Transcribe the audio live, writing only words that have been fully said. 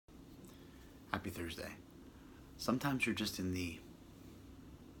Happy Thursday. Sometimes you're just in the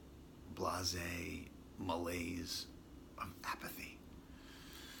blasé malaise of apathy.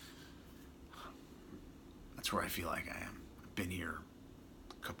 That's where I feel like I am. I've been here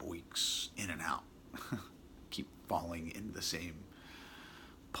a couple weeks in and out. Keep falling into the same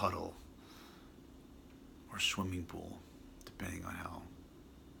puddle or swimming pool, depending on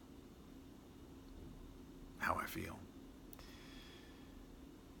how I feel.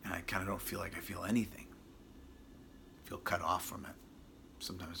 And I kind of don't feel like I feel anything. I feel cut off from it.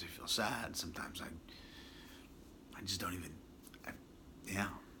 Sometimes I feel sad. Sometimes I just don't even,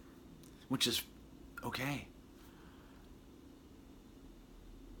 which is okay.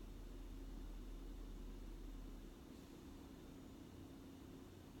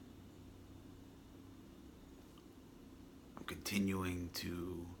 I'm continuing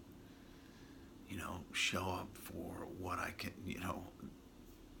to, show up for what I can,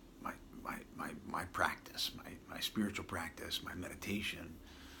 my practice, my spiritual practice, my meditation,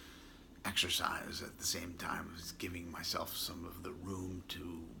 exercise at the same time as giving myself some of the room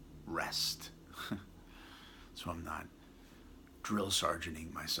to rest. So I'm not drill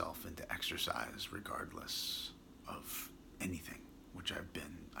sergeanting myself into exercise regardless of anything, which I've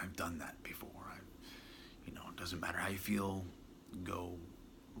done that before. It doesn't matter how you feel, go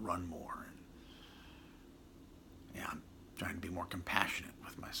run more. And I'm trying to be more compassionate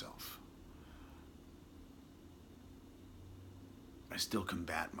with myself. I still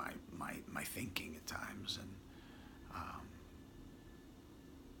combat my thinking at times, and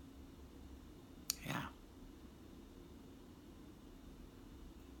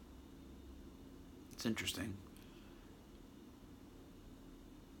it's interesting.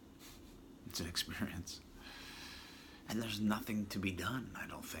 It's an experience. And there's nothing to be done, I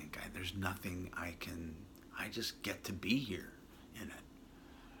don't think. There's nothing I just get to be here in it.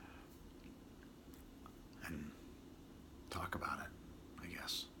 And talk about it, I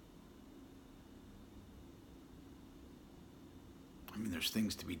guess. There's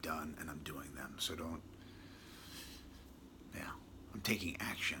things to be done, and I'm doing them, so I'm taking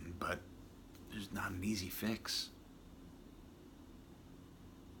action, but there's not an easy fix.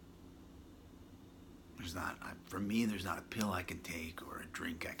 For me, there's not a pill I can take or a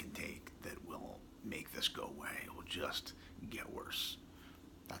drink I can take that will make this go away. It will just get worse.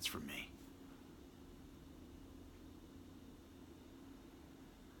 That's for me.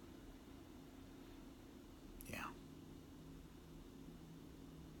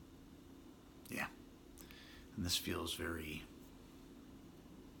 Yeah. And this feel very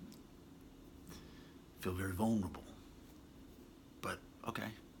vulnerable. But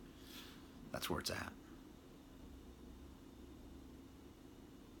okay. That's where it's at.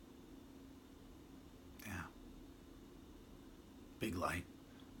 Big light,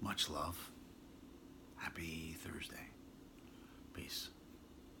 much love. Happy Thursday. Peace.